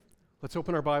Let's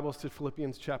open our Bibles to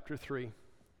Philippians chapter 3.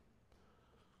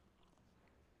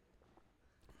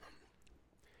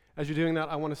 As you're doing that,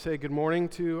 I want to say good morning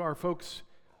to our folks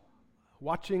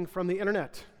watching from the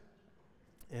internet.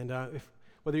 And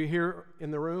whether you're here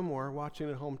in the room or watching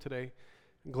at home today,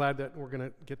 I'm glad that we're going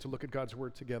to get to look at God's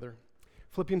Word together.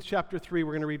 Philippians chapter 3,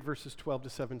 we're going to read verses 12 to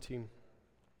 17.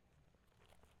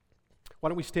 Why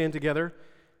don't we stand together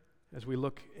as we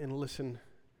look and listen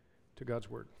to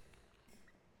God's Word.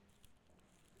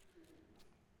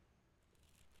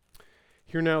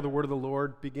 Hear now the word of the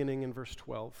Lord, beginning in verse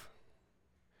 12.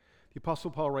 The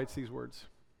Apostle Paul writes these words,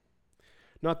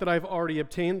 "Not that I've already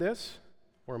obtained this,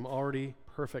 or am already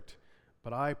perfect,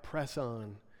 but I press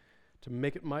on to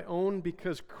make it my own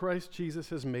because Christ Jesus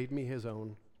has made me his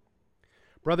own.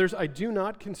 Brothers, I do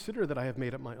not consider that I have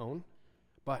made it my own,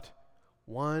 but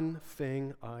one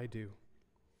thing I do.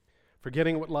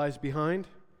 Forgetting what lies behind,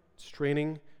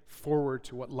 straining forward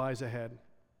to what lies ahead.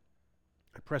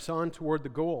 I press on toward the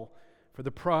goal for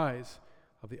the prize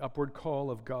of the upward call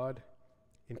of God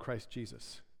in Christ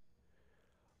Jesus.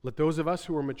 Let those of us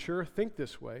who are mature think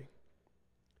this way,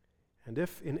 and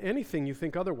if in anything you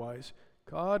think otherwise,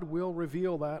 God will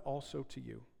reveal that also to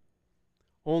you.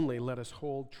 Only let us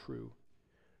hold true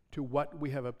to what we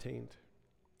have attained.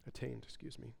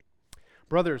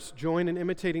 Brothers, join in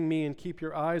imitating me and keep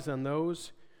your eyes on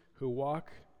those who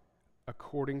walk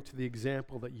according to the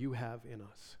example that you have in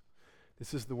us."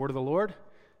 This is the word of the Lord.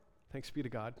 Thanks be to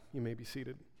God. You may be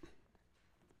seated.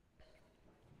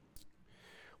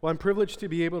 Well, I'm privileged to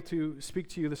be able to speak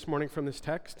to you this morning from this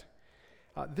text.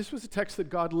 This was a text that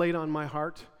God laid on my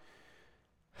heart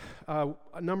a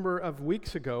number of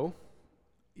weeks ago,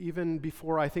 even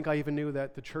before I think I even knew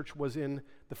that the church was in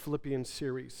the Philippians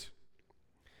series.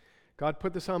 God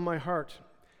put this on my heart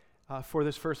for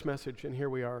this first message, and here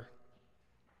we are.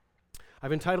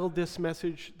 I've entitled this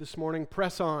message this morning,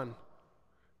 Press On.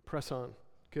 Press On.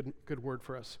 Good word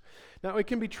for us. Now, it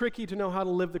can be tricky to know how to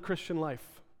live the Christian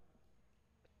life.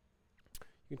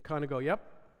 You can kind of go, yep,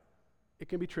 it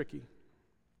can be tricky.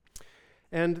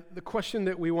 And the question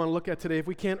that we want to look at today, if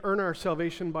we can't earn our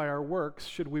salvation by our works,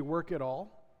 should we work at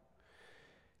all?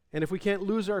 And if we can't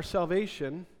lose our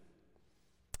salvation,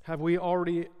 have we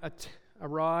already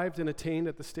arrived and attained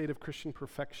at the state of Christian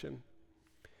perfection?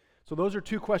 So those are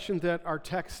two questions that our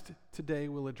text today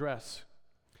will address.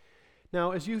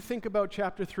 Now, as you think about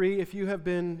chapter 3, if you have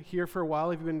been here for a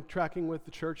while, if you've been tracking with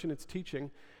the church and its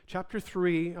teaching, chapter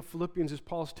 3 of Philippians is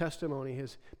Paul's testimony,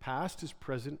 his past, his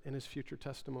present, and his future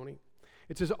testimony.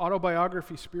 It's his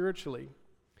autobiography spiritually.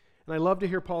 And I love to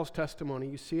hear Paul's testimony.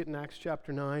 You see it in Acts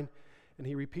chapter 9, and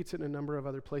he repeats it in a number of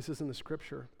other places in the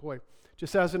scripture. Boy,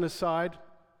 just as an aside,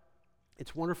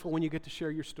 it's wonderful when you get to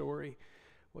share your story,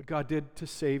 what God did to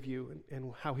save you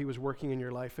and how he was working in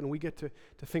your life. And we get to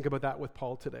think about that with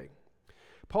Paul today.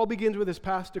 Paul begins with his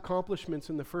past accomplishments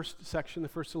in the first section, the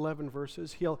first 11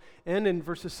 verses. He'll end in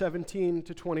verses 17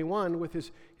 to 21 with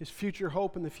his future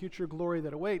hope and the future glory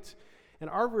that awaits. And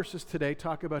our verses today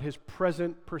talk about his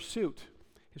present pursuit,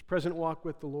 his present walk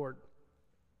with the Lord.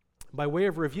 By way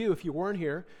of review, if you weren't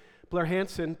here, Blair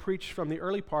Hansen preached from the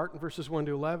early part in verses 1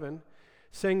 to 11,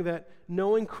 saying that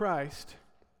knowing Christ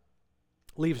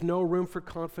leaves no room for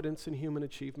confidence in human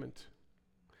achievement.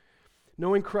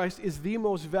 Knowing Christ is the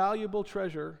most valuable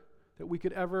treasure that we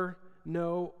could ever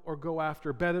know or go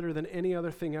after, better than any other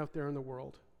thing out there in the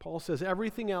world. Paul says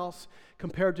everything else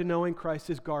compared to knowing Christ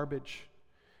is garbage.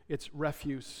 It's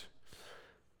refuse.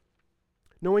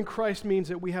 Knowing Christ means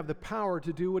that we have the power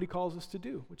to do what he calls us to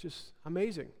do, which is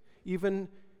amazing. Even,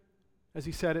 as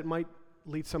he said, it might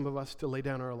lead some of us to lay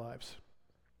down our lives.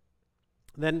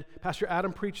 Then Pastor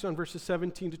Adam preached on verses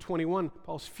 17 to 21,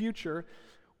 Paul's future,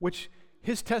 which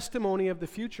his testimony of the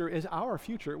future is our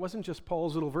future. It wasn't just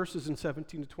Paul's little verses in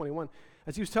 17 to 21.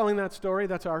 As he was telling that story,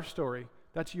 that's our story.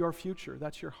 That's your future.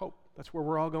 That's your hope. That's where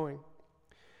we're all going.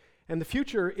 And the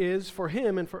future is, for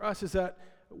him and for us, is that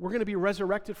we're going to be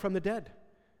resurrected from the dead.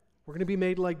 We're going to be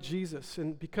made like Jesus.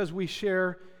 And because we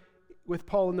share with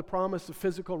Paul in the promise of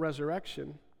physical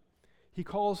resurrection, he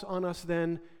calls on us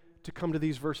then to come to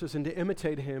these verses and to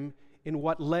imitate him in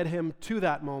what led him to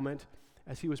that moment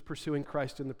as he was pursuing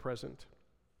Christ in the present.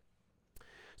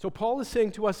 So Paul is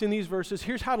saying to us in these verses,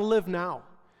 here's how to live now.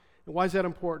 And why is that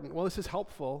important? Well, this is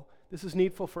helpful. This is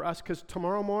needful for us because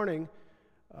tomorrow morning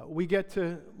we get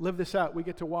to live this out. We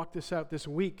get to walk this out this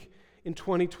week in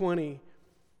 2020.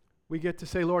 We get to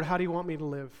say, Lord, how do you want me to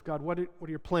live? God, what are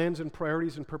your plans and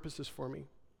priorities and purposes for me?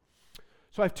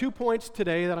 So I have 2 points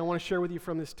today that I want to share with you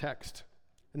from this text.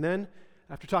 And then,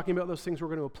 after talking about those things, we're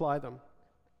going to apply them.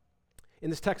 In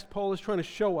this text, Paul is trying to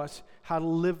show us how to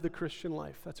live the Christian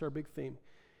life. That's our big theme.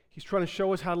 He's trying to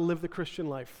show us how to live the Christian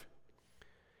life.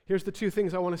 Here's the two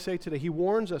things I want to say today. He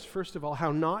warns us, first of all,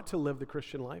 how not to live the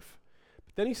Christian life.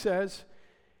 But then he says,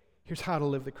 here's how to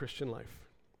live the Christian life.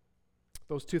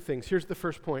 Those two things. Here's the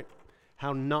first point,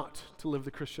 how not to live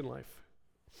the Christian life.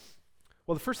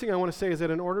 Well, the first thing I want to say is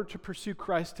that in order to pursue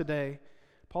Christ today,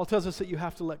 Paul tells us that you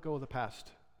have to let go of the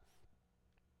past.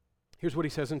 Here's what he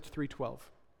says in 3:12.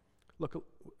 Look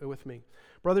with me.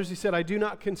 Brothers, he said, I do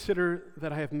not consider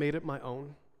that I have made it my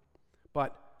own,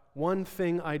 but one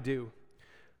thing I do,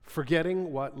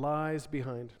 forgetting what lies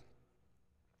behind.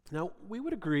 Now, we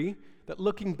would agree that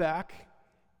looking back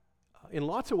in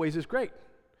lots of ways is great.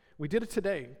 We did it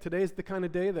today. Today is the kind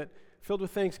of day that, filled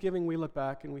with thanksgiving, we look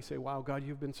back and we say, wow, God,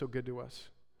 you've been so good to us.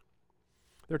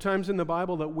 There are times in the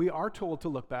Bible that we are told to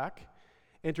look back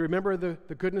and to remember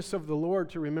the goodness of the Lord,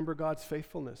 to remember God's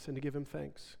faithfulness and to give him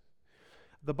thanks.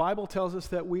 The Bible tells us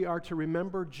that we are to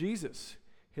remember Jesus,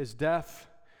 his death,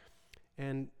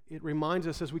 and it reminds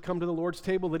us as we come to the Lord's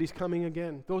table that he's coming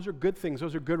again. Those are good things.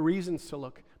 Those are good reasons to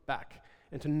look back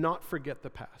and to not forget the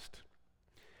past.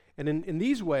 And in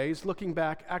these ways, looking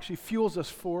back actually fuels us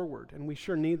forward, and we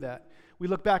sure need that. We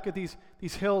look back at these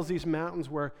hills, these mountains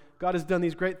where God has done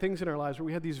these great things in our lives, where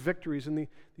we had these victories and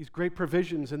these great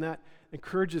provisions, and that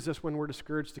encourages us when we're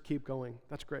discouraged to keep going.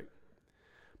 That's great.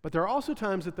 But there are also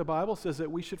times that the Bible says that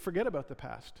we should forget about the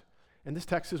past, and this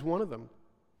text is one of them.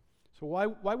 So why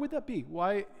would that be?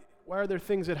 Why are there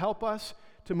things that help us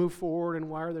to move forward, and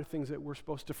why are there things that we're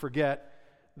supposed to forget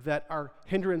that are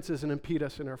hindrances and impede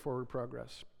us in our forward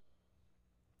progress?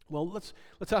 Well, let's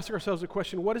ask ourselves a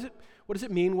question. What does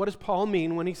it mean? What does Paul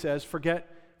mean when he says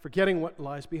forgetting what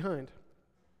lies behind?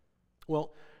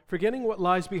 Well, forgetting what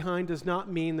lies behind does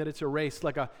not mean that it's erased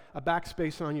like a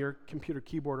backspace on your computer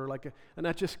keyboard or like an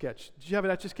Etch-a-Sketch. Did you have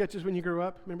Etch-a-Sketches when you grew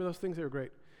up? Remember those things? They were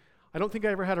great. I don't think I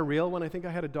ever had a real one. I think I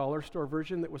had a dollar store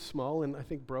version that was small and I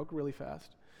think broke really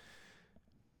fast.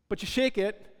 But you shake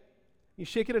it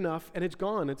enough and it's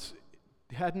gone. It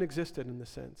hadn't existed in the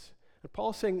sense. And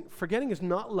Paul's saying forgetting is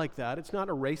not like that. It's not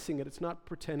erasing it. It's not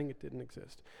pretending it didn't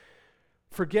exist.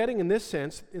 Forgetting in this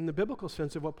sense, in the biblical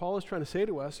sense of what Paul is trying to say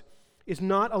to us, is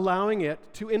not allowing it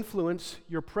to influence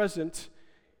your present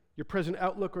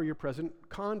outlook or your present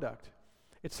conduct.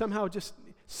 It's somehow just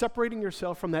separating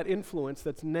yourself from that influence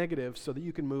that's negative so that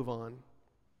you can move on.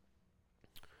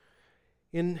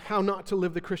 In How Not to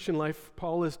Live the Christian Life,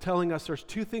 Paul is telling us there's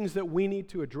two things that we need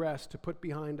to address, to put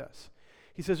behind us.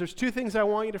 He says, there's two things I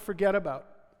want you to forget about.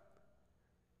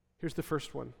 Here's the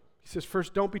first one. He says,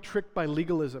 first, don't be tricked by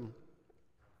legalism.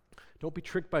 Don't be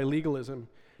tricked by legalism.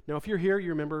 Now, if you're here, you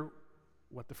remember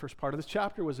what the first part of this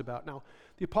chapter was about. Now,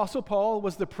 the Apostle Paul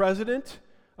was the president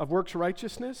of works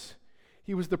righteousness.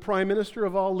 He was the prime minister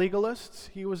of all legalists.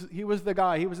 He was the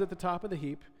guy. He was at the top of the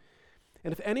heap.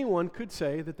 And if anyone could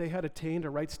say that they had attained a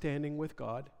right standing with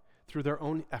God through their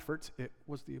own efforts, it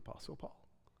was the Apostle Paul.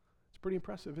 It's pretty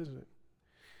impressive, isn't it?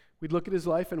 We'd look at his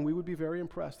life and we would be very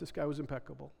impressed. This guy was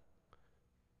impeccable.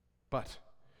 But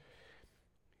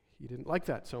he didn't like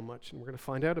that so much, and we're going to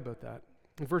find out about that.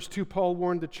 In verse 2, Paul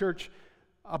warned the church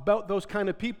about those kind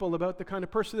of people, about the kind of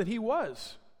person that he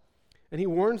was. And he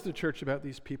warns the church about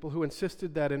these people who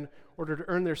insisted that in order to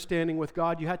earn their standing with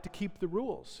God, you had to keep the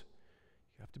rules.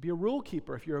 You have to be a rule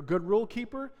keeper. If you're a good rule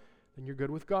keeper, then you're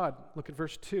good with God. Look at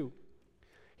verse 2.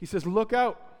 He says, look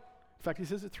out. In fact, he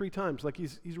says it 3 times, like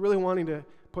he's really wanting to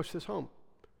push this home.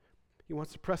 He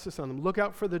wants to press this on them. Look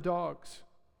out for the dogs.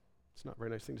 It's not a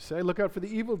very nice thing to say. Look out for the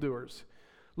evildoers.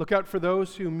 Look out for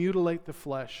those who mutilate the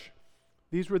flesh.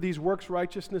 These were these works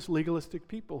righteousness legalistic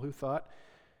people who thought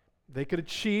they could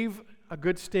achieve a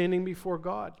good standing before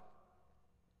God.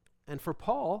 And for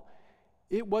Paul,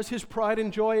 it was his pride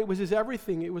and joy. It was his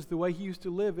everything. It was the way he used to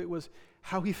live. It was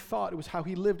how he thought. It was how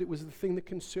he lived. It was the thing that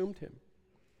consumed him.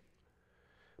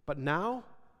 But now,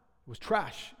 it was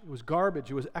trash. It was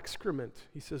garbage. It was excrement.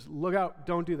 He says, look out.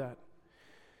 Don't do that.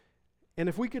 And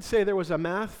if we could say there was a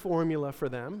math formula for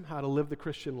them, how to live the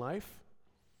Christian life,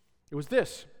 it was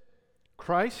this: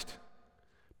 Christ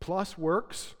plus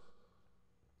works,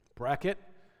 bracket,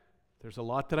 there's a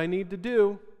lot that I need to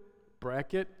do,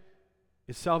 bracket,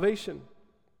 is salvation.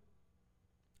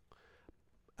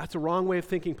 That's a wrong way of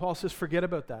thinking. Paul says, forget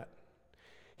about that.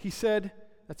 He said,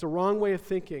 that's a wrong way of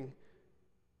thinking.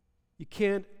 You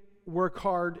can't work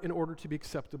hard in order to be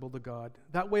acceptable to God.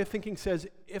 That way of thinking says,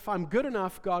 if I'm good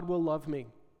enough, God will love me.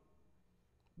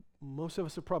 Most of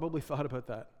us have probably thought about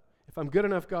that. If I'm good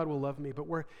enough, God will love me. But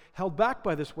we're held back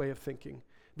by this way of thinking.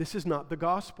 This is not the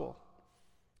gospel.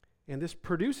 And this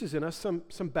produces in us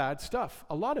some bad stuff,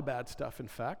 a lot of bad stuff, in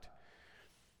fact.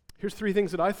 Here's 3 things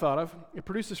that I thought of. It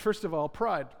produces, first of all,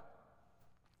 pride.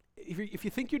 If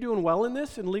you think you're doing well in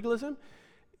this, in legalism,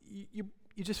 you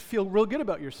just feel real good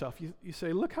about yourself. You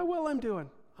say, look how well I'm doing.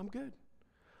 I'm good.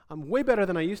 I'm way better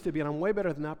than I used to be, and I'm way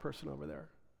better than that person over there.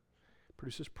 It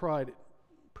produces pride. It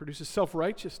produces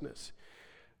self-righteousness.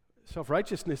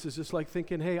 Self-righteousness is just like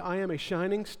thinking, hey, I am a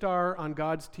shining star on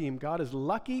God's team. God is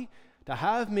lucky to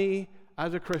have me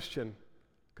as a Christian.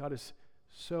 God is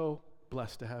so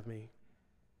blessed to have me.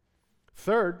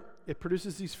 Third, it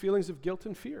produces these feelings of guilt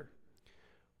and fear,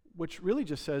 which really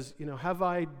just says, have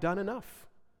I done enough?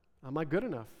 Am I good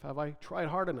enough? Have I tried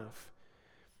hard enough?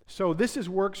 So this is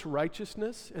works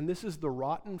righteousness, and this is the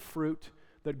rotten fruit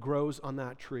that grows on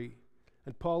that tree.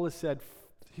 And Paul has said,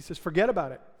 he says, forget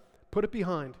about it. Put it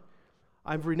behind.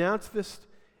 I've renounced this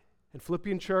in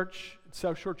Philippian church,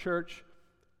 South Shore Church.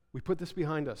 We put this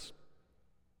behind us.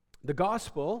 The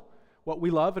gospel, what we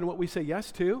love and what we say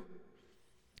yes to,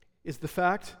 is the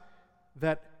fact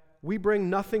that we bring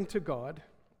nothing to God.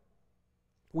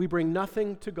 We bring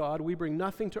nothing to God. We bring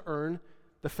nothing to earn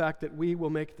the fact that we will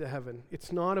make it to heaven.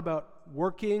 It's not about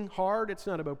working hard. It's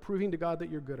not about proving to God that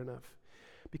you're good enough.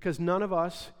 Because none of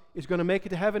us is going to make it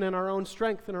to heaven in our own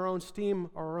strength, in our own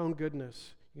steam, or our own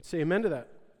goodness. You can say amen to that.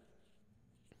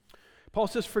 Paul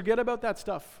says, forget about that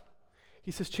stuff.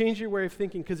 He says, change your way of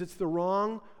thinking, because it's the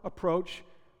wrong approach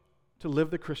to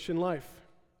live the Christian life.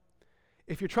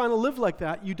 If you're trying to live like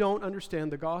that, you don't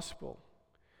understand the gospel.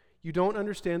 You don't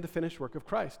understand the finished work of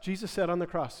Christ. Jesus said on the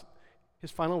cross,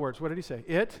 his final words, what did he say?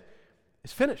 It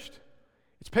is finished.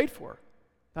 It's paid for.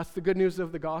 That's the good news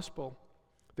of the gospel.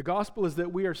 The gospel is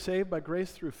that we are saved by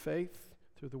grace through faith,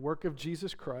 through the work of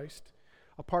Jesus Christ,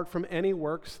 apart from any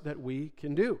works that we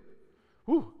can do.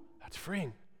 Ooh, that's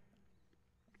freeing.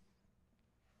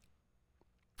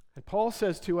 And Paul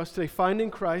says to us today, finding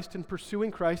Christ and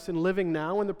pursuing Christ and living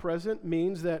now in the present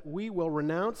means that we will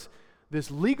renounce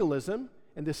this legalism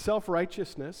and this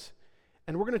self-righteousness,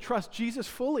 and we're going to trust Jesus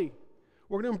fully.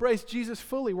 We're going to embrace Jesus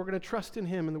fully. We're going to trust in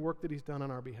him and the work that he's done on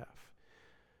our behalf.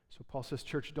 So Paul says,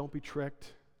 church, don't be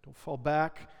tricked. Don't fall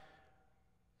back.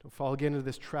 Don't fall again into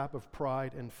this trap of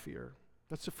pride and fear.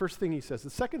 That's the first thing he says. The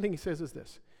second thing he says is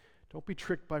this: don't be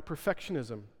tricked by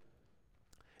perfectionism.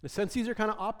 In a sense, these are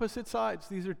kind of opposite sides.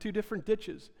 These are two different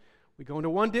ditches. We go into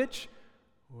one ditch,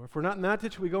 or if we're not in that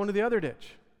ditch, we go into the other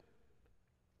ditch.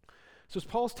 So as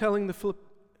Paul's telling the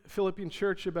Philippian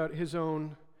church about his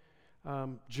own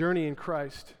journey in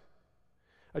Christ,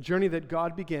 a journey that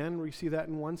God began, we see that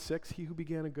in 1:6, he who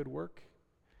began a good work,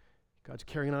 God's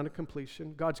carrying on to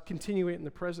completion. God's continuing it in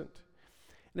the present.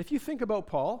 And if you think about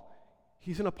Paul,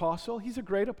 he's an apostle. He's a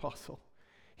great apostle.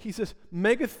 He's this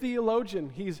mega theologian.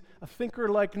 He's a thinker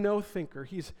like no thinker.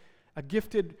 He's a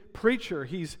gifted preacher.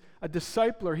 He's a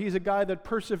discipler. He's a guy that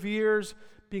perseveres,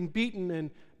 being beaten and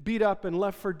beat up and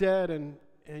left for dead. And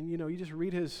you just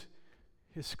read his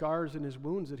scars and his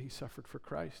wounds that he suffered for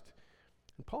Christ.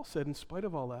 And Paul said, in spite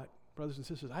of all that, brothers and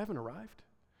sisters, I haven't arrived.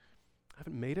 I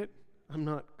haven't made it. I'm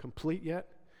not complete yet.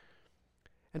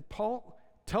 And Paul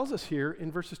tells us here in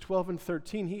verses 12 and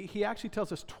 13, he actually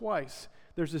tells us twice.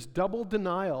 There's this double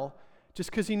denial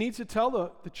just because he needs to tell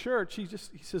the church. He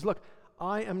says, look,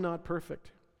 I am not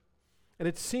perfect. And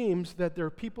it seems that there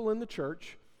are people in the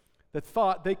church that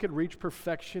thought they could reach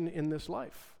perfection in this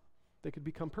life. They could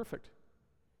become perfect.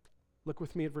 Look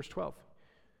with me at verse 12.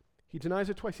 He denies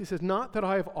it twice. He says, not that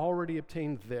I have already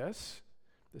obtained this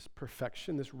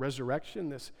perfection, this resurrection,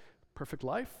 this perfect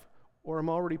life, or am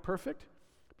already perfect.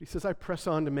 But he says, I press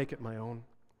on to make it my own,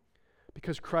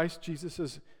 because Christ Jesus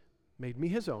has made me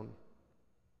his own.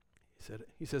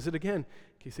 He says it again, in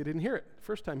case they didn't hear it the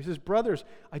first time. He says, brothers,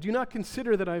 I do not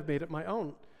consider that I've made it my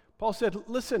own. Paul said,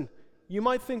 listen, you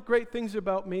might think great things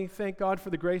about me. Thank God for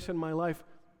the grace in my life,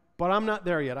 but I'm not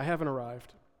there yet. I haven't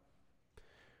arrived.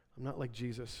 I'm not like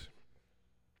Jesus.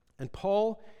 And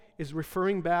Paul is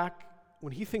referring back,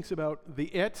 when he thinks about the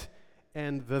it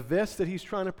and the this that he's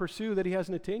trying to pursue that he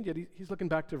hasn't attained yet, he's looking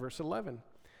back to verse 11.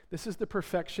 This is the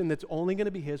perfection that's only going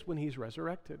to be his when he's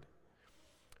resurrected.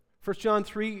 1 John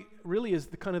 3 really is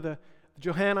the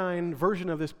Johannine version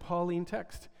of this Pauline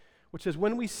text, which says,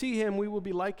 when we see him, we will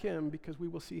be like him because we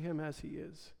will see him as he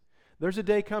is. There's a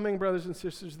day coming, brothers and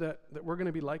sisters, that we're going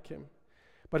to be like him.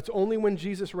 But it's only when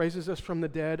Jesus raises us from the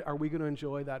dead are we going to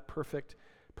enjoy that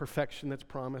perfection that's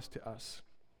promised to us.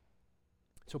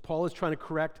 So Paul is trying to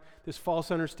correct this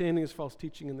false understanding, this false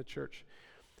teaching in the church.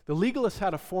 The legalists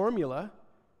had a formula,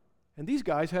 and these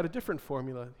guys had a different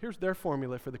formula. Here's their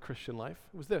formula for the Christian life.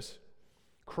 It was this: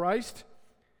 Christ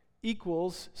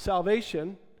equals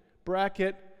salvation,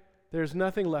 bracket, there's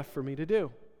nothing left for me to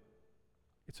do.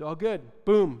 It's all good.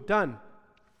 Boom, done.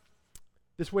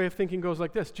 This way of thinking goes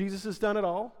like this: Jesus has done it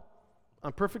all.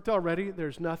 I'm perfect already.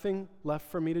 There's nothing left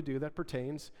for me to do that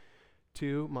pertains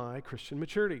to my Christian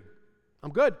maturity.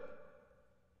 I'm good.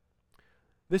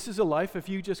 This is a life, if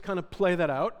you just kind of play that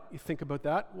out, you think about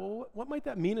that, well, what might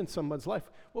that mean in someone's life?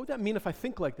 What would that mean if I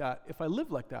think like that, if I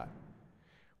live like that?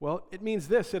 Well, it means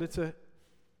this, that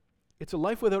it's a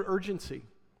life without urgency.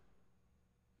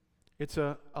 It's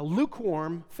a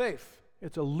lukewarm faith.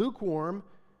 It's a lukewarm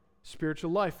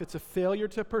spiritual life. It's a failure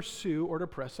to pursue or to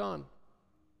press on.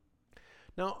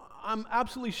 Now, I'm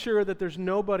absolutely sure that there's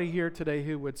nobody here today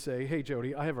who would say, hey,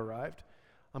 Jody, I have arrived.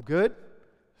 I'm good.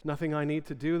 There's nothing I need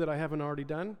to do that I haven't already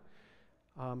done.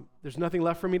 There's nothing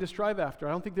left for me to strive after.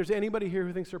 I don't think there's anybody here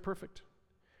who thinks they're perfect.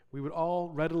 We would all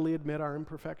readily admit our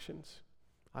imperfections.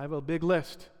 I have a big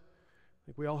list. I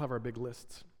think we all have our big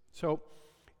lists. So,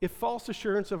 if false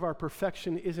assurance of our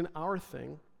perfection isn't our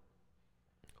thing,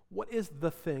 what is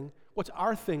the thing? What's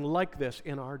our thing like this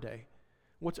in our day?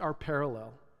 What's our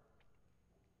parallel?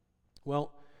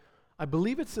 Well, I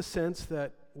believe it's the sense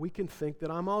that we can think that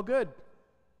I'm all good.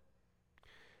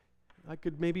 I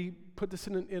could maybe put this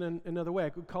in another way.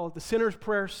 I could call it the sinner's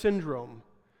prayer syndrome.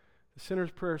 The sinner's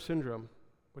prayer syndrome.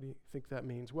 What do you think that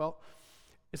means? Well,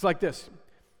 it's like this.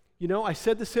 You know, I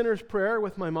said the sinner's prayer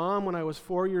with my mom when I was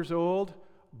 4 years old.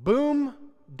 Boom,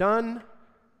 done.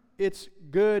 It's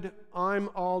good. I'm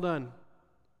all done.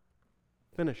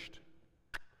 Finished.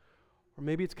 Or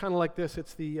maybe it's kind of like this.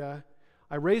 It's the,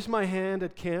 I raised my hand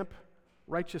at camp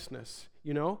righteousness,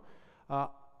 you know.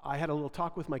 I had a little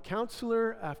talk with my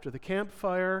counselor after the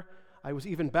campfire. I was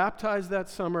even baptized that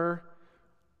summer.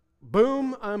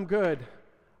 Boom, I'm good.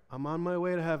 I'm on my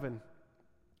way to heaven.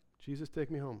 Jesus,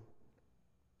 take me home.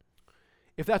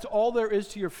 If that's all there is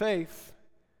to your faith,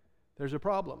 there's a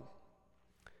problem.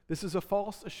 This is a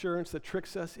false assurance that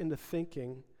tricks us into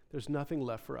thinking there's nothing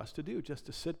left for us to do, just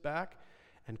to sit back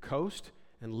and coast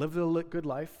and live the good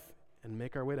life and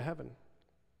make our way to heaven.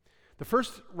 The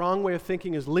first wrong way of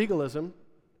thinking is legalism.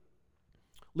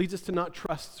 Leads us to not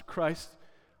trust Christ's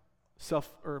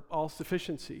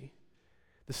all-sufficiency.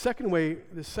 The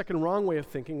second wrong way of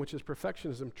thinking, which is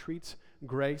perfectionism, treats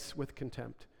grace with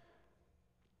contempt.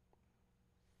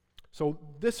 So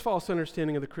this false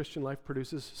understanding of the Christian life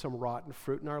produces some rotten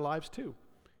fruit in our lives too.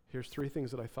 Here's 3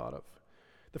 things that I thought of.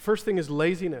 The first thing is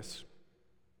laziness.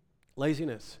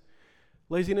 Laziness.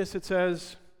 Laziness, it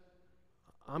says,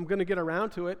 I'm going to get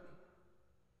around to it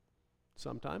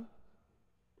sometime.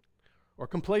 Or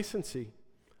complacency.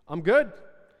 I'm good.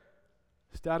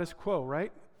 Status quo,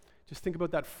 right? Just think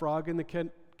about that frog in the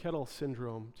kettle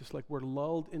syndrome. Just like we're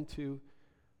lulled into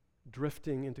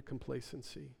drifting into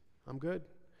complacency. I'm good.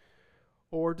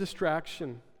 Or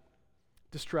distraction.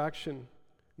 Distraction.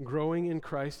 Growing in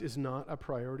Christ is not a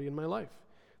priority in my life.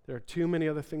 There are too many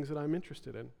other things that I'm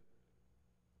interested in.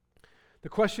 The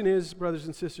question is, brothers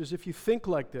and sisters, if you think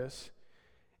like this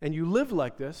and you live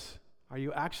like this, are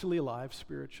you actually alive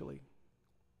spiritually?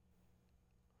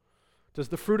 Does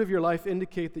the fruit of your life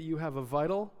indicate that you have a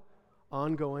vital,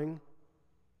 ongoing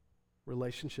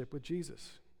relationship with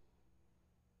Jesus?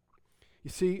 You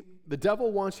see, the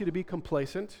devil wants you to be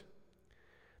complacent.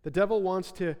 The devil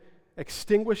wants to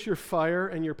extinguish your fire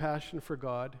and your passion for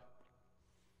God.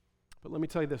 But let me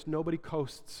tell you this, nobody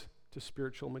coasts to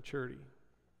spiritual maturity.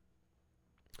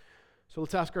 So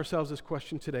let's ask ourselves this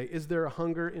question today. Is there a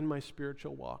hunger in my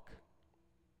spiritual walk?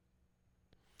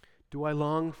 Do I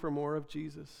long for more of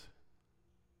Jesus?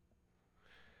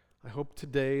 I hope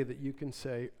today that you can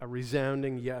say a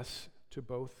resounding yes to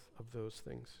both of those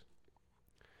things.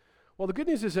 Well, the good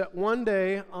news is that one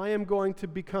day I am going to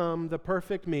become the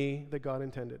perfect me that God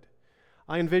intended.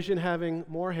 I envision having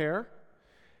more hair,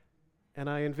 and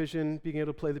I envision being able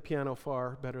to play the piano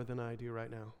far better than I do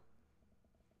right now.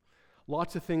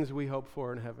 Lots of things we hope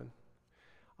for in heaven.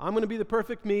 I'm going to be the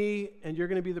perfect me, and you're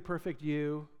going to be the perfect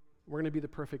you. We're going to be the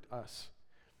perfect us.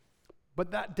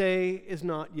 But that day is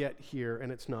not yet here,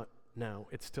 and it's not now.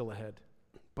 It's still ahead.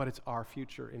 But it's our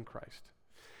future in Christ.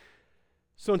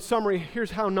 So in summary,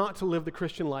 here's how not to live the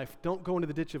Christian life. Don't go into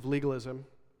the ditch of legalism.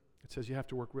 It says you have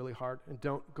to work really hard. And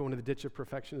don't go into the ditch of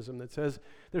perfectionism that says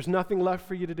there's nothing left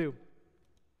for you to do.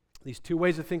 These 2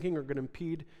 ways of thinking are going to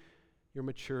impede your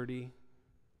maturity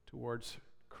towards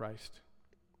Christ.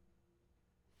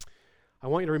 I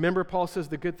want you to remember, Paul says,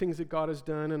 the good things that God has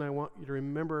done, and I want you to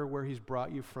remember where he's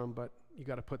brought you from, but you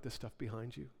got to put this stuff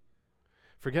behind you.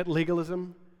 Forget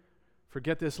legalism.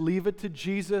 Forget this. Leave it to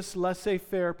Jesus,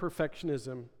 laissez-faire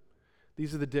perfectionism.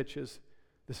 These are the ditches.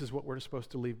 This is what we're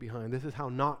supposed to leave behind. This is how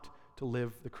not to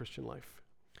live the Christian life.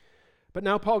 But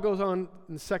now Paul goes on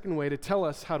in the second way to tell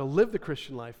us how to live the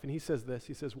Christian life, and he says this.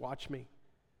 He says, watch me.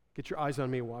 Get your eyes on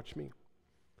me, watch me.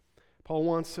 Paul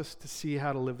wants us to see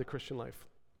how to live the Christian life.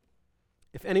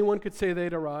 If anyone could say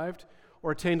they'd arrived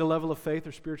or attained a level of faith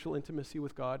or spiritual intimacy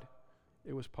with God,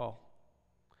 it was Paul.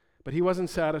 But he wasn't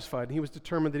satisfied, and he was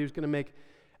determined that he was going to make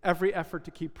every effort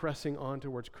to keep pressing on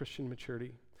towards Christian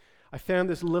maturity. I found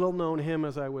this little-known hymn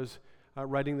as I was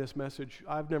writing this message.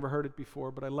 I've never heard it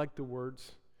before, but I liked the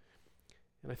words,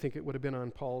 and I think it would have been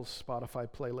on Paul's Spotify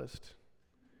playlist.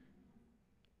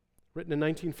 Written in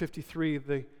 1953,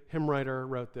 the hymn writer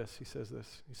wrote this. He says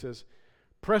this. He says,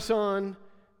 "Press on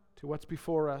to what's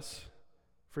before us,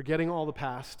 forgetting all the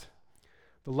past.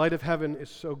 The light of heaven is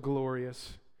so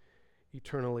glorious,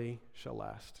 eternally shall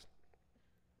last."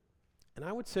 And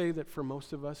I would say that for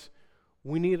most of us,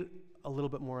 we need a little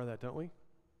bit more of that, don't we?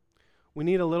 We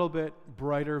need a little bit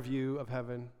brighter view of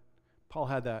heaven. Paul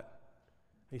had that.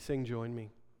 He sang, "Join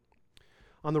me."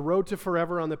 On the road to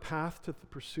forever, on the path to the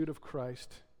pursuit of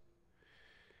Christ,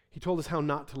 he told us how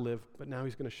not to live, but now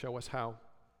he's going to show us how.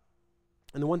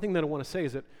 And the one thing that I want to say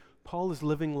is that Paul is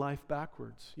living life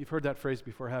backwards. You've heard that phrase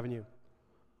before, haven't you?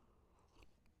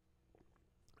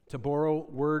 To borrow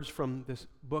words from this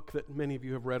book that many of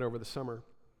you have read over the summer,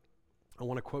 I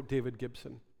want to quote David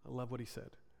Gibson. I love what he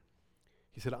said.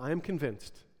 He said, "I am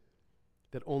convinced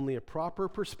that only a proper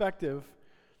perspective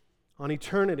on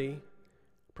eternity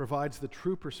provides the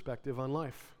true perspective on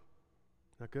life."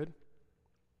 Not good?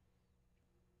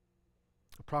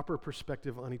 A proper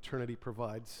perspective on eternity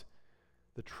provides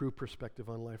the true perspective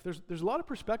on life. There's a lot of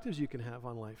perspectives you can have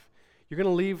on life. You're going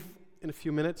to leave in a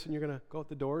few minutes and you're going to go out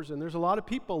the doors, and there's a lot of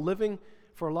people living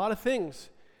for a lot of things.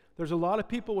 There's a lot of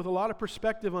people with a lot of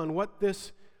perspective on what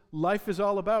this life is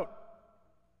all about,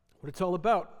 what it's all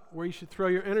about, where you should throw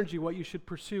your energy, what you should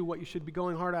pursue, what you should be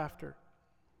going hard after.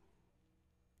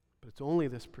 But it's only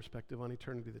this perspective on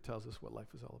eternity that tells us what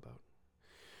life is all about.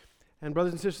 And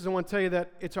brothers and sisters, I want to tell you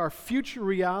that it's our future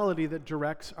reality that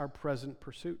directs our present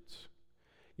pursuits.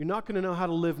 You're not going to know how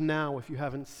to live now if you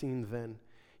haven't seen then.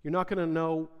 You're not going to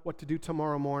know what to do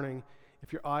tomorrow morning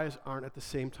if your eyes aren't at the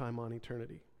same time on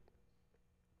eternity.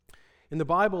 In the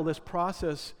Bible, this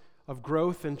process of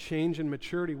growth and change and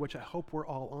maturity, which I hope we're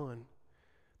all on,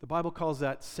 the Bible calls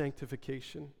that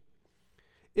sanctification.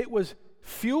 It was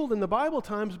fueled in the Bible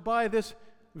times by this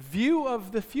view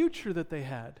of the future that they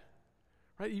had.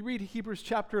 Right? You read Hebrews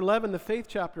chapter 11, the faith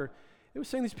chapter. It was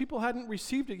saying these people hadn't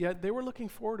received it yet. They were looking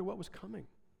forward to what was coming.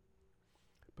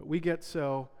 But we get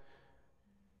so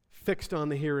fixed on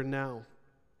the here and now.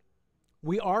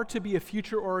 We are to be a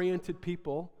future-oriented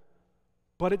people,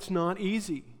 but it's not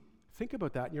easy. Think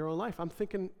about that in your own life. I'm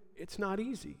thinking it's not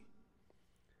easy.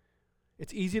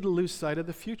 It's easy to lose sight of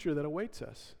the future that awaits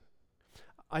us.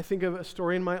 I think of a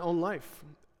story in my own life.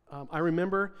 I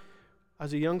remember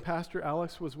as a young pastor,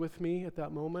 Alex was with me at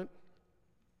that moment.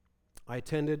 I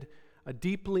attended a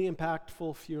deeply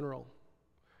impactful funeral.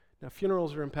 Now,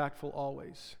 funerals are impactful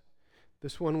always.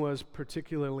 This one was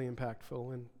particularly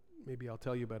impactful, and maybe I'll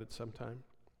tell you about it sometime.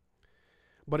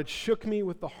 But it shook me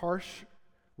with the harsh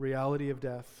reality of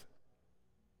death.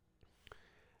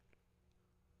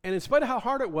 And in spite of how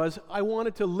hard it was, I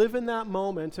wanted to live in that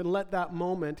moment and let that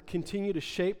moment continue to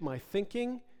shape my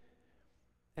thinking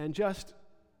and just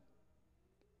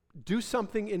do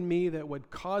something in me that would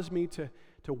cause me to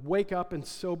wake up and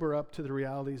sober up to the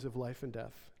realities of life and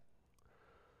death.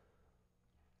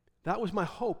 That was my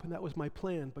hope and that was my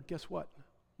plan, but guess what?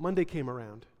 Monday came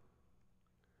around.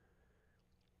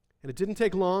 And it didn't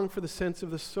take long for the sense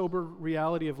of the sober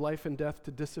reality of life and death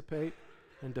to dissipate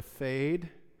and to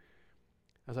fade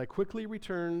as I quickly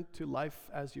returned to life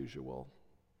as usual,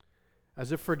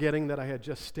 as if forgetting that I had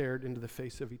just stared into the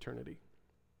face of eternity.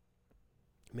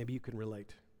 Maybe you can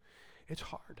relate. It's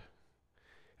hard.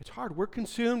 It's hard. We're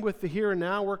consumed with the here and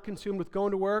now. We're consumed with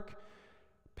going to work,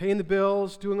 paying the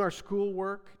bills, doing our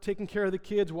schoolwork, taking care of the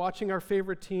kids, watching our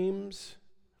favorite teams.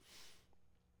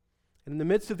 And in the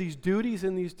midst of these duties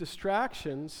and these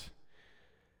distractions,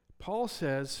 Paul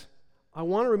says, I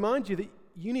want to remind you that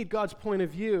you need God's point of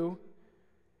view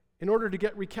in order to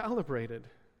get recalibrated.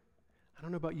 I don't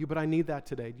know about you, but I need that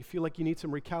today. Do you feel like you need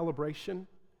some recalibration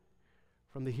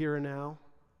from the here and now?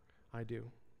 I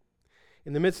do.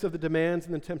 In the midst of the demands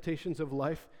and the temptations of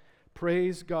life,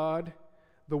 praise God,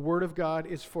 the Word of God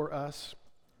is for us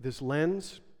this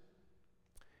lens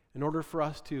in order for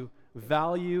us to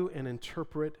value and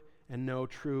interpret and know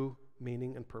true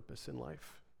meaning and purpose in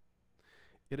life.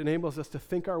 It enables us to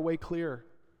think our way clear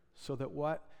so that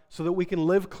we can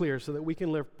live clear, so that we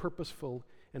can live purposeful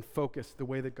and focused the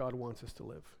way that God wants us to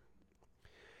live.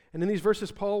 And in these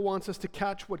verses, Paul wants us to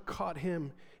catch what caught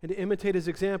him and to imitate his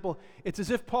example. It's as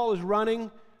if Paul is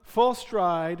running full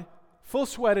stride, full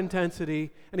sweat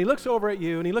intensity, and he looks over at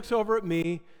you and he looks over at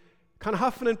me, kind of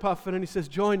huffing and puffing, and he says,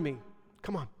 join me.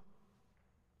 Come on.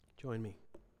 Join me.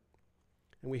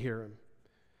 And we hear him.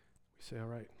 We say, all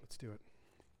right, let's do it.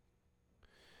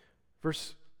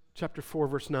 Chapter 4,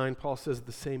 verse 9, Paul says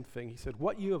the same thing. He said,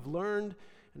 what you have learned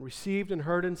and received and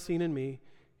heard and seen in me,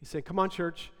 he's saying, come on,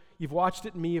 church. You've watched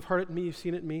it in me, you've heard it in me, you've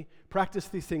seen it in me. Practice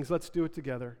these things. Let's do it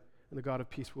together, and the God of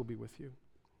peace will be with you.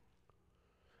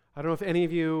 I don't know if any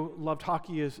of you loved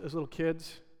hockey as little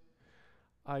kids.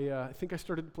 I think I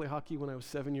started to play hockey when I was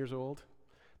 7 years old.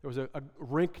 There was a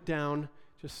rink down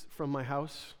just from my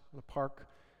house in a park.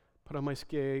 Put on my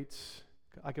skates.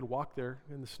 I could walk there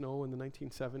in the snow in the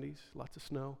 1970s, lots of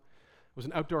snow. It was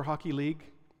an outdoor hockey league.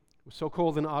 It was so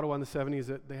cold in Ottawa in the 70s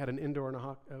that they had an indoor and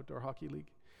outdoor hockey league.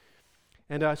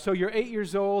 And so you're 8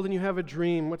 years old and you have a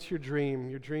dream. What's your dream?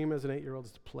 Your dream as an 8-year-old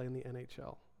is to play in the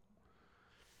NHL.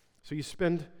 So you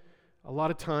spend a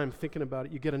lot of time thinking about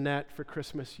it. You get a net for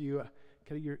Christmas. You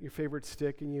get your favorite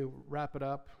stick and you wrap it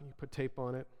up. And you put tape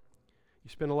on it. You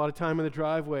spend a lot of time in the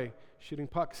driveway shooting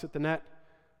pucks at the net.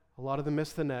 A lot of them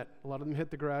miss the net. A lot of them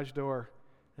hit the garage door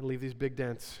and leave these big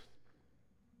dents.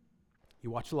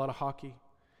 You watch a lot of hockey.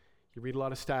 You read a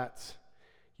lot of stats.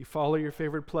 You follow your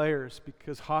favorite players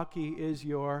because hockey is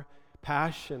your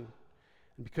passion.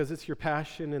 And because it's your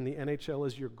passion and the NHL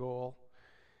is your goal,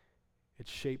 it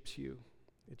shapes you.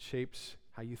 It shapes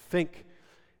how you think.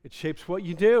 It shapes what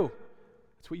you do.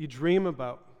 It's what you dream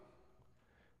about.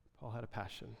 Paul had a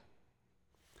passion.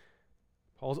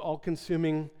 Paul's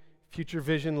all-consuming future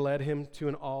vision led him to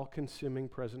an all-consuming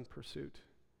present pursuit.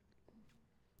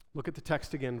 Look at the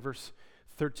text again, verse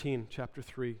 13, chapter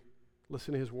 3.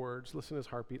 Listen to his words. Listen to his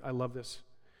heartbeat. I love this.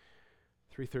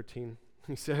 3:13.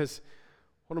 He says,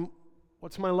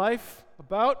 what's my life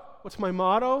about? What's my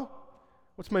motto?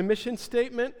 What's my mission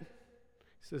statement?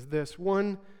 He says this,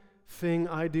 one thing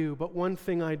I do, but one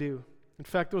thing I do. In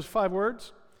fact, those 5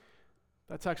 words,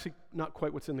 that's actually not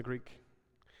quite what's in the Greek.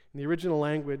 In the original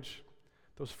language,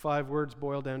 those 5 words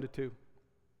boil down to 2.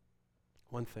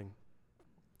 One thing.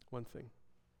 One thing.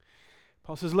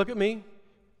 Paul says, look at me.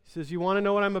 He says, you want to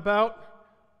know what I'm about?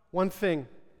 One thing.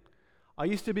 I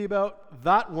used to be about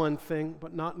that one thing,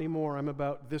 but not anymore. I'm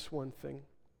about this one thing.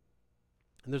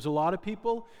 And there's a lot of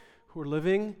people who are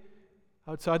living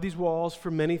outside these walls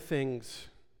for many things.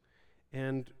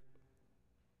 And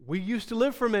we used to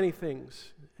live for many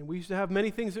things. And we used to have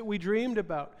many things that we dreamed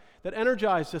about, that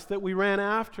energized us, that we ran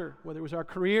after, whether it was our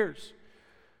careers,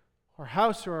 our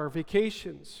house, or our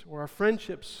vacations, or our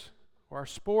friendships, or our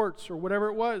sports, or whatever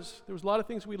it was. There was a lot of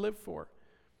things we lived for.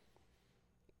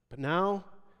 But now,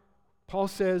 Paul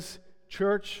says,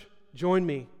 church, join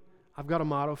me. I've got a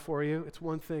motto for you. It's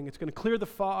one thing. It's going to clear the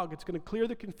fog. It's going to clear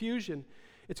the confusion.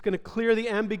 It's going to clear the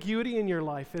ambiguity in your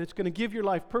life. And it's going to give your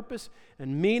life purpose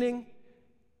and meaning.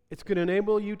 It's going to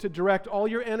enable you to direct all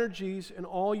your energies and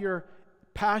all your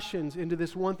passions into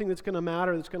this one thing that's going to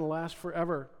matter, that's going to last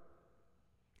forever.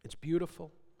 It's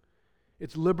beautiful.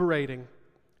 It's liberating.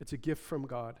 It's a gift from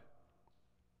God.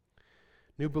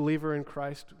 New believer in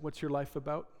Christ, what's your life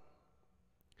about?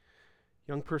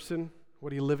 Young person,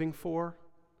 what are you living for?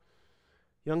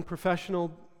 Young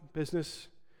professional, business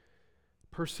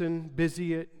person,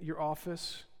 busy at your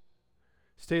office,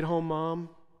 stay-at-home mom.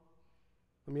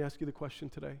 Let me ask you the question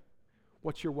today.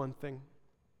 What's your one thing?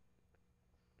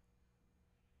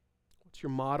 What's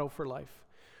your motto for life?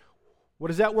 What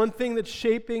is that one thing that's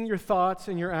shaping your thoughts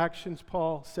and your actions?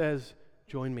 Paul says,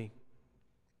 join me.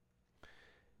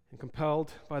 And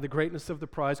compelled by the greatness of the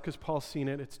prize, because Paul's seen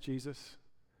it, it's Jesus.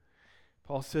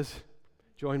 Paul says,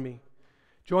 join me.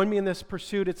 Join me in this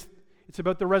pursuit. It's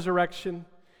about the resurrection.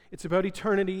 It's about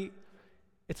eternity.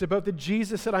 It's about the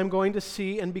Jesus that I'm going to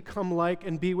see and become like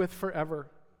and be with forever.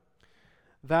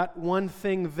 That one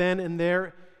thing then and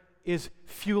there is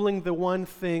fueling the one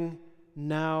thing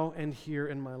now and here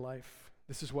in my life.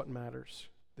 This is what matters.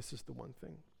 This is the one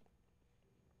thing.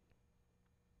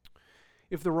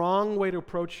 If the wrong way to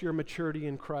approach your maturity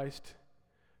in Christ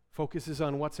focuses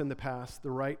on what's in the past,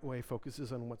 the right way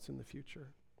focuses on what's in the future.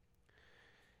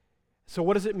 So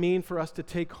what does it mean for us to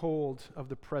take hold of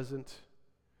the present,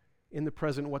 in the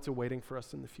present, what's awaiting for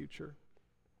us in the future?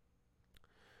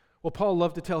 Well, Paul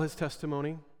loved to tell his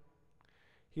testimony.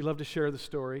 He loved to share the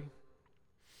story.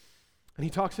 And he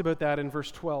talks about that in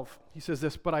verse 12. He says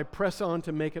this, but I press on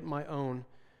to make it my own.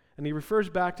 And he refers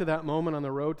back to that moment on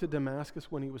the road to Damascus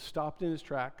when he was stopped in his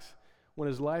tracks, when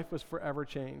his life was forever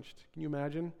changed. Can you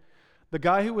imagine? The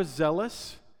guy who was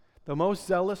zealous, the most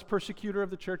zealous persecutor of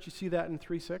the church, you see that in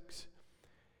 3:6.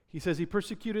 He says he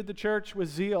persecuted the church with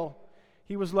zeal.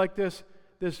 He was like this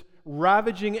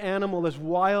ravaging animal, this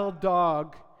wild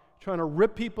dog, trying to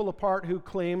rip people apart who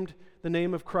claimed the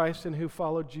name of Christ and who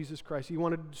followed Jesus Christ. He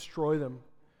wanted to destroy them.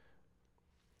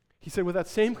 He said, with that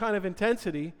same kind of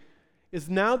intensity is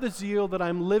now the zeal that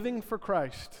I'm living for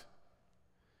Christ.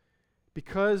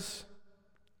 Because,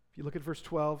 if you look at verse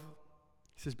 12,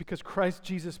 he says, because Christ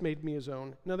Jesus made me his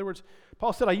own. In other words,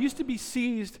 Paul said, I used to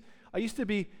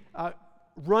be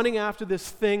running after this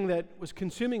thing that was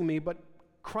consuming me, but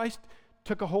Christ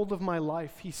took a hold of my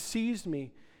life. He seized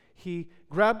me. He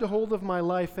grabbed a hold of my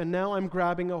life, and now I'm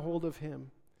grabbing a hold of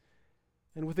him.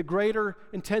 And with a greater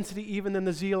intensity even than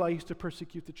the zeal I used to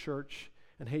persecute the church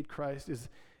and hate Christ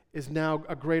is now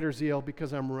a greater zeal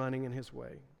because I'm running in his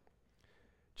way.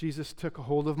 Jesus took a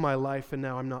hold of my life, and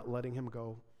now I'm not letting him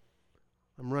go.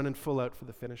 I'm running full out for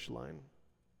the finish line.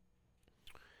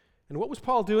 And what was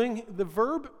Paul doing? The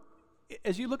verb,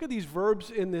 as you look at these verbs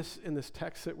in this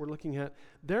text that we're looking at,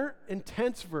 they're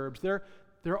intense verbs.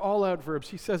 They're all-out verbs.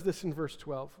 He says this in verse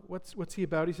 12. What's he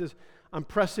about? He says, I'm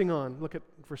pressing on. Look at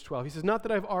verse 12. He says, not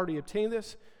that I've already obtained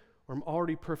this or I'm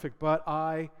already perfect, but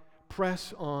I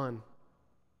press on.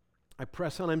 I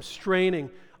press on. I'm straining.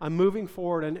 I'm moving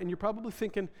forward. And you're probably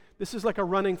thinking, this is like a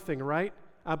running thing, right?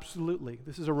 Absolutely.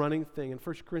 This is a running thing. In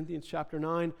 1 Corinthians chapter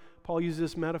 9, Paul uses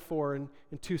this metaphor. In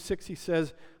 2:6, he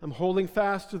says, I'm holding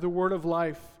fast to the word of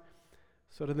life,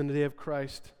 so that in the day of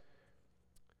Christ,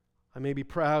 I may be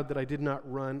proud that I did not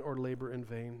run or labor in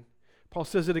vain. Paul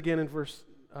says it again in verse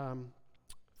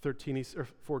 14.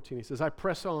 He says, I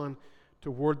press on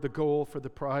toward the goal for the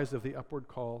prize of the upward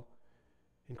call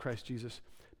in Christ Jesus.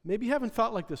 Maybe you haven't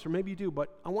thought like this, or maybe you do,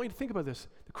 but I want you to think about this.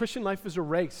 The Christian life is a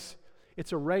race.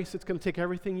 It's a race. It's going to take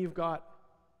everything you've got.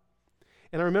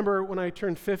 And I remember when I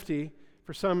turned 50,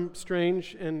 for some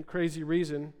strange and crazy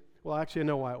reason, well, actually I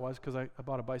know why it was, because I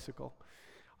bought a bicycle.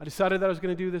 I decided that I was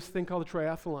going to do this thing called a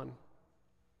triathlon.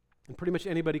 And pretty much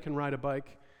anybody can ride a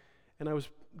bike. And I was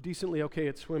decently okay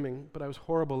at swimming, but I was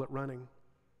horrible at running.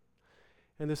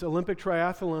 And this Olympic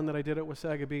triathlon that I did at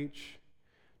Wasaga Beach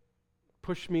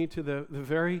pushed me to the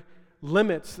very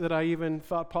limits that I even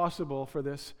thought possible for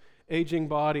this aging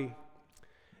body.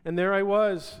 And there I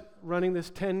was, running this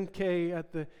 10K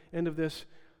at the end of this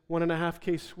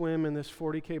 1.5K swim and this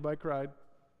 40K bike ride.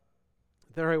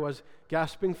 There I was,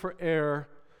 gasping for air,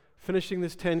 finishing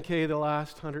this 10K, the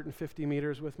last 150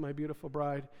 meters with my beautiful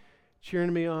bride,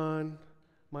 cheering me on,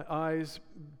 my eyes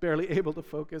barely able to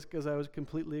focus because I was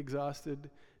completely exhausted,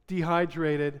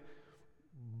 dehydrated,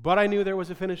 but I knew there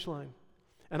was a finish line,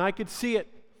 and I could see it.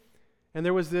 And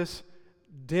there was this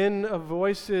din of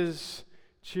voices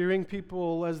cheering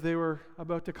people as they were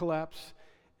about to collapse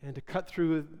and to cut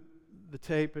through the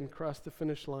tape and cross the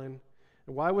finish line.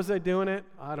 And why was I doing it?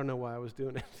 I don't know why I was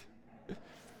doing it.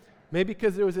 Maybe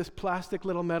because there was this plastic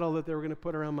little medal that they were going to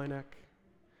put around my neck.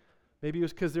 Maybe it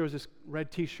was because there was this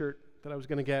red t-shirt that I was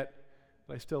going to get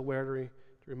that I still wear to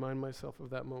remind myself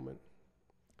of that moment.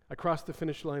 I crossed the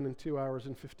finish line in 2 hours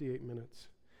and 58 minutes.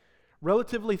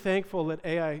 Relatively thankful that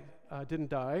I didn't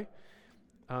die.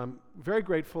 Very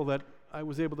grateful that I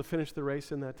was able to finish the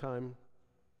race in that time,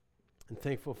 and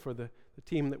thankful for the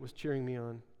team that was cheering me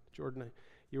on. Jordan,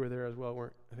 you were there as well,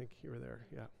 weren't you? I think you were there,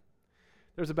 yeah.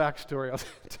 There's a backstory. I'll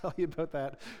tell you about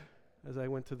that as I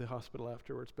went to the hospital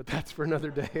afterwards, but that's for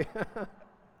another day.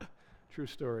 True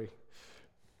story.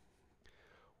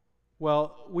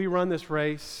 Well, we run this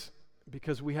race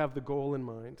because we have the goal in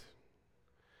mind.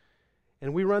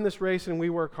 And we run this race and we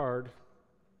work hard.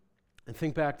 And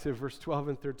think back to verse 12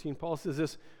 and 13. Paul says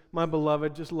this, my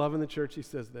beloved, just love in the church, he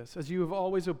says this, as you have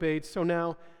always obeyed, so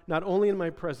now, not only in my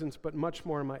presence, but much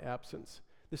more in my absence.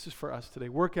 This is for us today.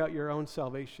 Work out your own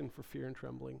salvation for fear and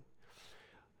trembling.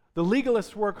 The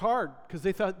legalists work hard because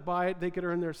they thought by it they could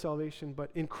earn their salvation. But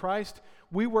in Christ,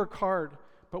 we work hard.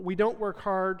 But we don't work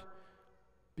hard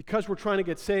because we're trying to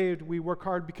get saved. We work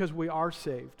hard because we are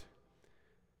saved.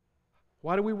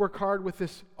 Why do we work hard with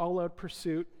this all-out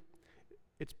pursuit?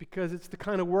 It's because it's the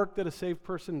kind of work that a saved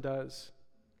person does.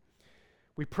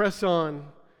 We press on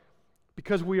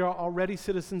because we are already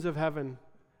citizens of heaven.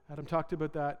 Adam talked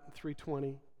about that in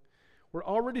 3:20. We're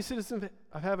already citizens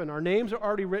of heaven. Our names are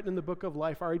already written in the book of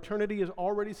life. Our eternity is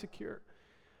already secure.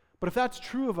 But if that's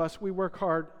true of us, we work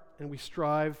hard and we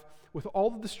strive with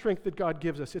all of the strength that God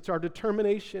gives us. It's our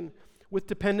determination with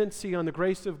dependency on the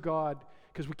grace of God,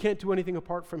 because we can't do anything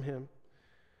apart from Him.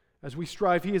 As we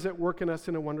strive, He is at work in us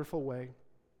in a wonderful way.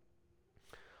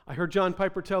 I heard John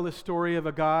Piper tell this story of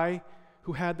a guy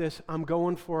who had this I'm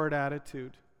going for it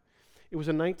attitude. It was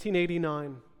in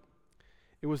 1989.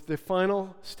 It was the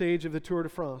final stage of the Tour de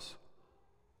France.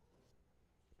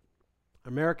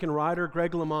 American rider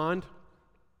Greg LeMond,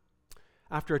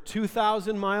 after a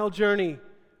 2,000-mile journey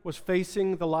was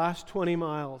facing the last 20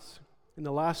 miles in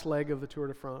the last leg of the Tour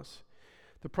de France.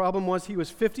 The problem was he was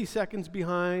 50 seconds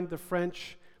behind the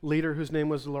French leader whose name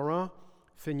was Laurent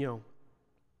Fignon.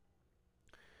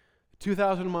 The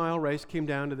 2,000-mile race came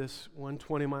down to this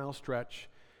 120-mile stretch,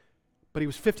 but he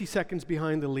was 50 seconds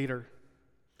behind the leader.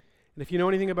 And if you know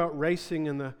anything about racing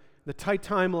and the tight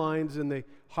timelines and the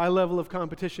high level of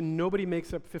competition, nobody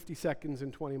makes up 50 seconds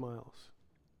in 20 miles.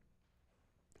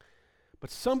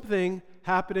 But something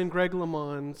happened in Greg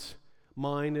LeMond's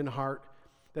mind and heart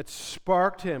that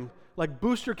sparked him, like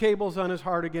booster cables on his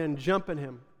heart again, jumping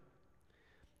him.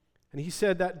 And he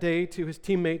said that day to his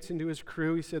teammates and to his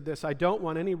crew, he said this, "I don't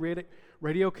want any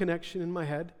radio connection in my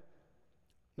head,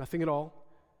 nothing at all.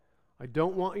 I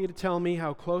don't want you to tell me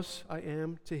how close I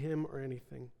am to him or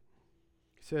anything."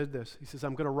 He said this, he says,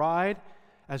 "I'm going to ride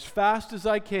as fast as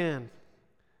I can.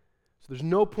 So there's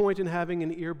no point in having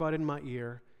an earbud in my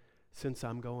ear since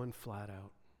I'm going flat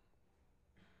out."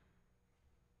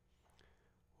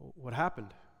 What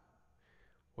happened?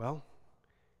 Well,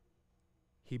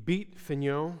 he beat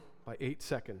Fignon by 8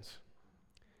 seconds.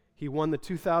 He won the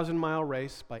 2,000-mile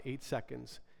race by 8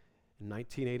 seconds in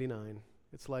 1989.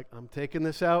 It's like, I'm taking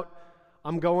this out.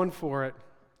 I'm going for it.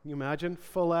 Can you imagine?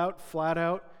 Full out, flat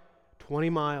out, 20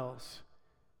 miles,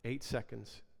 8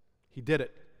 seconds. He did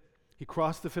it. He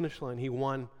crossed the finish line. He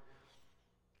won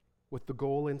with the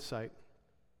goal in sight.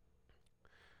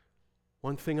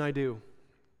 One thing I do.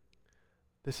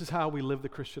 This is how we live the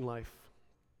Christian life.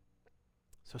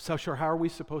 So, South Shore, how are we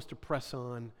supposed to press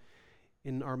on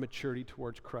in our maturity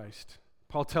towards Christ?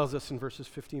 Paul tells us in verses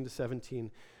 15 to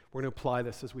 17. We're going to apply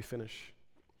this as we finish.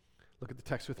 Look at the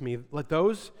text with me. "Let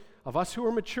those of us who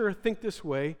are mature think this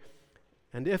way,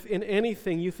 and if in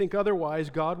anything you think otherwise,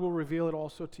 God will reveal it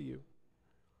also to you.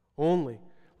 Only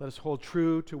let us hold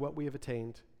true to what we have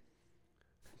attained.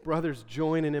 Brothers,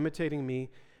 join in imitating me,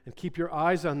 and keep your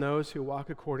eyes on those who walk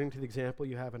according to the example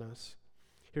you have in us."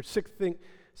 Here's six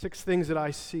things that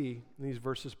I see in these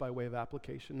verses by way of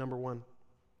application. Number one,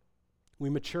 we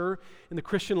mature in the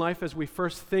Christian life as we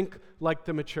first think like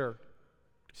the mature.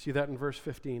 See that in verse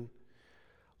 15.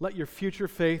 Let your future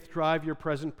faith drive your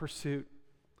present pursuit.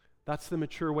 That's the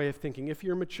mature way of thinking. If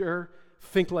you're mature,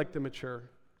 think like the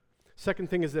mature. Second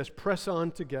thing is this, press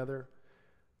on together.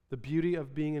 The beauty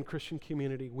of being in Christian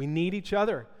community. We need each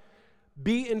other.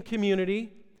 Be in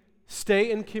community, stay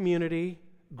in community,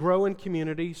 grow in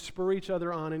community, spur each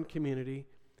other on in community,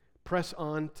 press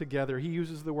on together. He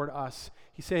uses the word us.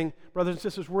 He's saying, brothers and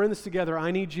sisters, we're in this together.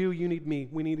 I need you, you need me.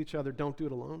 We need each other. Don't do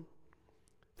it alone.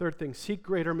 Third thing, seek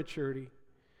greater maturity.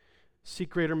 Seek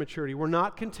greater maturity. We're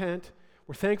not content.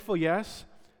 We're thankful, yes.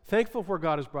 Thankful for where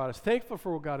God has brought us. Thankful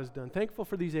for what God has done. Thankful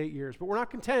for these 8 years. But we're not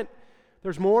content.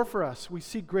 There's more for us. We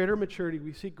seek greater maturity.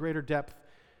 We seek greater depth.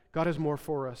 God has more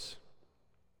for us.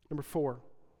 Number 4,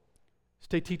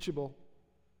 stay teachable.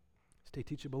 Stay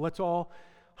teachable. Let's all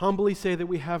humbly say that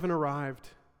we haven't arrived.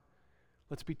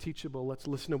 Let's be teachable. Let's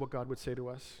listen to what God would say to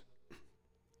us.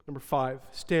 Number 5,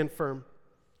 stand firm.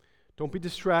 Don't be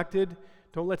distracted.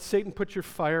 Don't let Satan put your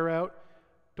fire out.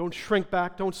 Don't shrink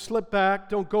back. Don't slip back.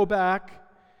 Don't go back.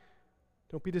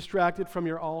 Don't be distracted from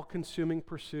your all-consuming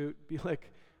pursuit. Be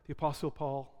like the Apostle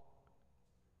Paul.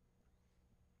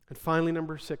 And finally,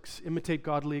 number 6, imitate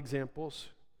godly examples.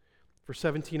 Verse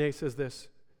 17a says this,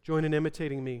 join in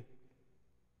imitating me.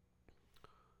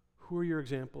 Who are your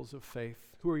examples of faith?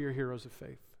 Who are your heroes of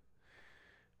faith?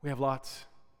 We have lots.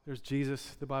 There's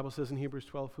Jesus, the Bible says in Hebrews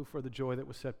 12, who for the joy that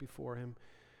was set before him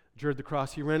endured the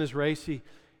cross. He ran his race. He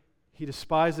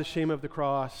despised the shame of the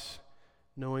cross,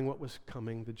 knowing what was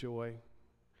coming, the joy.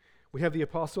 We have the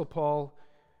Apostle Paul,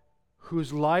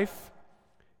 whose life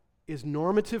is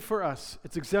normative for us.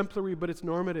 It's exemplary, but it's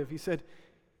normative. He said,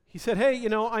 hey,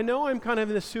 I know I'm kind of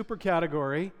in this super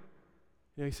category.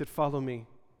 He said, follow me,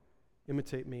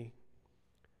 imitate me.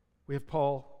 We have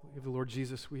Paul, we have the Lord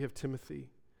Jesus, we have Timothy,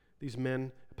 these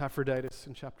men, Epaphroditus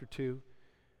in chapter 2.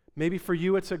 Maybe for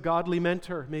you it's a godly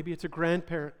mentor, maybe it's a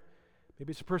grandparent,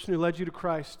 maybe it's a person who led you to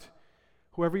Christ.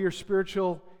 Whoever your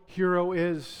spiritual hero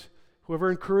is,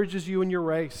 whoever encourages you in your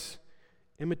race,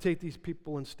 imitate these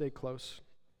people and stay close.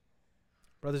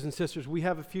 Brothers and sisters, we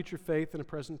have a future faith and a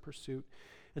present pursuit.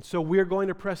 And so we're going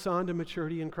to press on to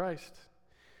maturity in Christ.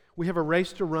 We have a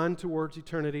race to run towards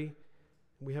eternity.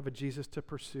 We have a Jesus to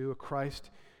pursue, a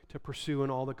Christ to pursue in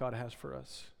all that God has for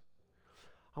us.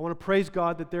 I want to praise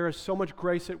God that there is so much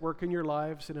grace at work in your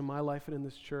lives and in my life and in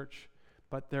this church,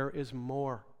 but there is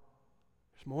more.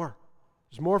 There's more.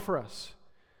 There's more for us.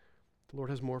 The Lord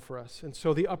has more for us. And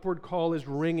so the upward call is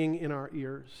ringing in our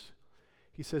ears.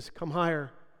 He says, come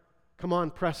higher. Come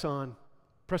on, press on.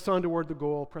 Press on toward the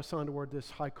goal. Press on toward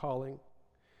this high calling.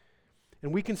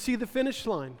 And we can see the finish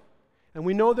line. And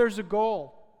we know there's a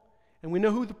goal. And we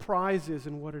know who the prize is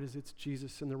and what it is. It's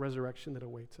Jesus and the resurrection that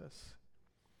awaits us.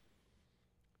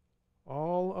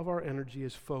 All of our energy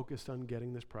is focused on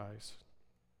getting this prize.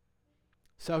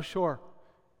 South Shore,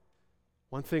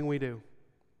 one thing we do,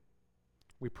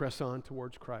 we press on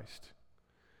towards Christ.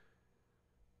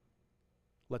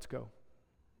 Let's go.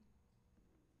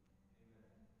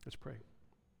 Let's pray.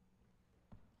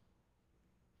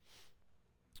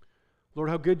 Lord,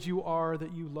 how good you are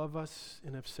that you love us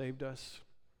and have saved us.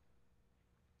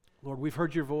 Lord, we've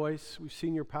heard your voice, we've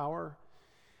seen your power,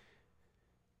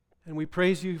 and we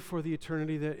praise you for the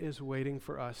eternity that is waiting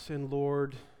for us. And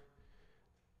Lord,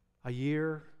 a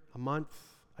year, a month,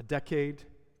 a decade,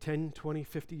 10, 20,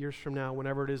 50 years from now,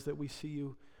 whenever it is that we see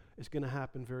you, is going to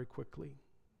happen very quickly.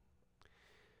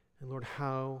 And Lord,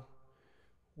 how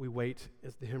we wait,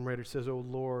 as the hymn writer says, "O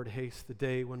Lord, haste the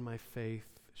day when my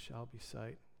faith shall be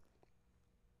sight."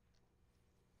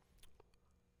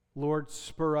 Lord,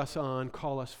 spur us on,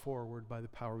 call us forward by the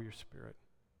power of your Spirit.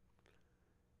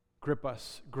 Grip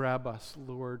us, grab us,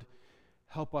 Lord.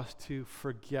 Help us to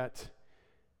forget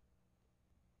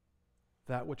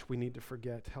that which we need to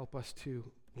forget. Help us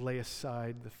to lay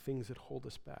aside the things that hold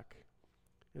us back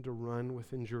and to run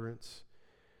with endurance,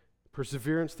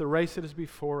 perseverance, the race that is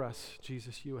before us.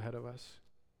 Jesus, you ahead of us.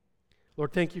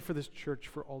 Lord, thank you for this church,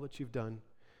 for all that you've done,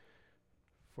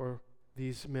 for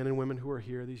these men and women who are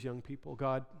here, these young people.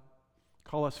 God,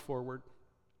 call us forward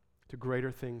to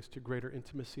greater things, to greater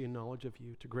intimacy and knowledge of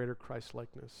you, to greater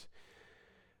Christ-likeness.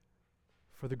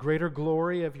 For the greater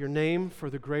glory of your name, for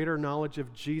the greater knowledge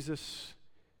of Jesus,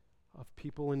 of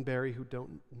people in Barrie who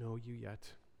don't know you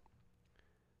yet.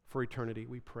 For eternity,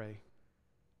 we pray.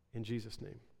 In Jesus'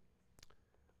 name,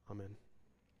 amen.